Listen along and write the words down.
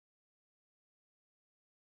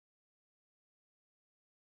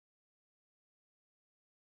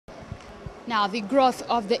Now, the growth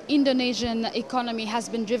of the Indonesian economy has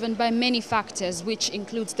been driven by many factors, which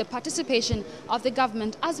includes the participation of the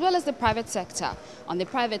government as well as the private sector. On the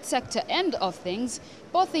private sector end of things,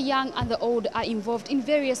 both the young and the old are involved in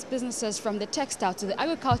various businesses from the textile to the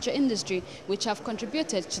agriculture industry, which have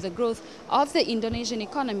contributed to the growth of the Indonesian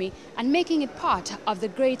economy and making it part of the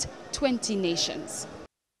great 20 nations.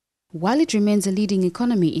 While it remains a leading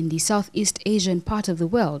economy in the Southeast Asian part of the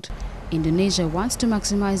world, Indonesia wants to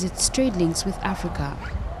maximize its trade links with Africa.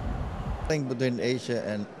 The link between Asia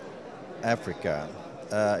and Africa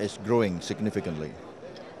is growing significantly,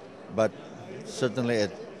 but certainly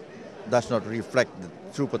it does not reflect the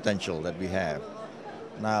true potential that we have.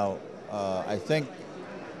 Now, I think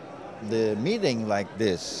the meeting like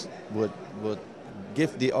this would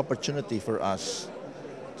give the opportunity for us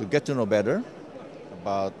to get to know better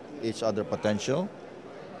about each other's potential,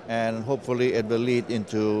 and hopefully it will lead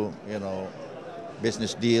into,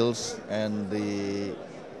 business deals, and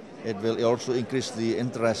it will also increase the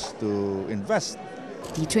interest to invest.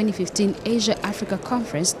 The 2015 Asia-Africa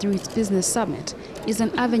Conference, through its business summit, is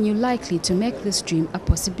an avenue likely to make this dream a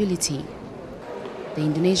possibility. The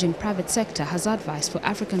Indonesian private sector has advised for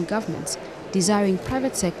African governments desiring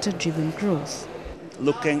private sector-driven growth.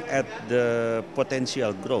 Looking at the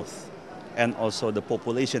potential growth and also the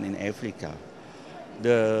population in Africa,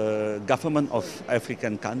 the government of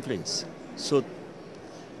African countries should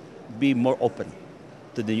be more open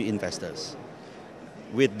to the new investors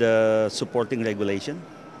with the supporting regulation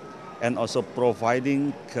and also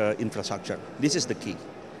providing infrastructure. This is the key.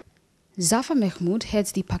 Zafar Mahmood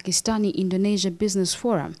heads the Pakistani-Indonesia Business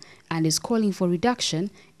Forum and is calling for reduction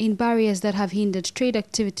in barriers that have hindered trade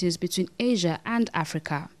activities between Asia and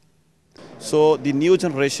Africa. So the new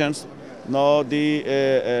generations, now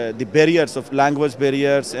the barriers of language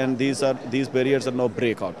barriers, and these barriers are now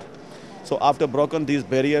break out. So after broken these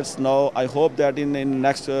barriers, now I hope that in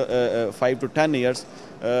next 5 to 10 years,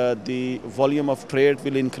 the volume of trade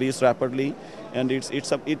will increase rapidly, and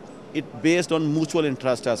it's based on mutual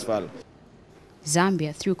interest as well.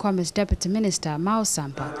 Zambia, through Commerce Deputy Minister Mao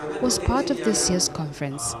Sampa, was part of this year's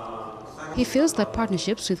conference. He feels that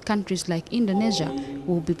partnerships with countries like Indonesia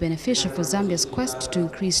will be beneficial for Zambia's quest to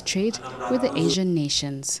increase trade with the Asian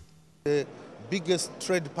nations. The biggest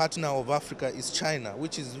trade partner of Africa is China,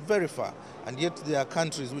 which is very far, and yet there are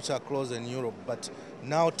countries which are closer in Europe. But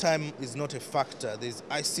now time is not a factor. There's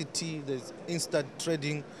ICT, there's instant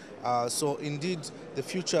trading. So indeed, the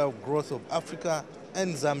future growth of Africa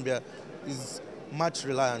and Zambia is much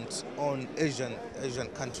reliant on Asian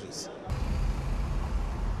countries.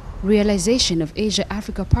 Realization of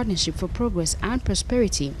Asia-Africa Partnership for Progress and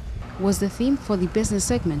Prosperity was the theme for the business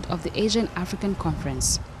segment of the Asian-African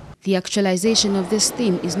Conference. The actualization of this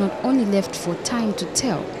theme is not only left for time to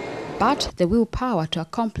tell, but the willpower to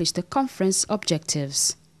accomplish the conference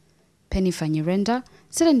objectives. Pennipher Nyirenda,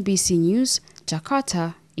 ZNBC News,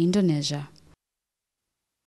 Jakarta, Indonesia.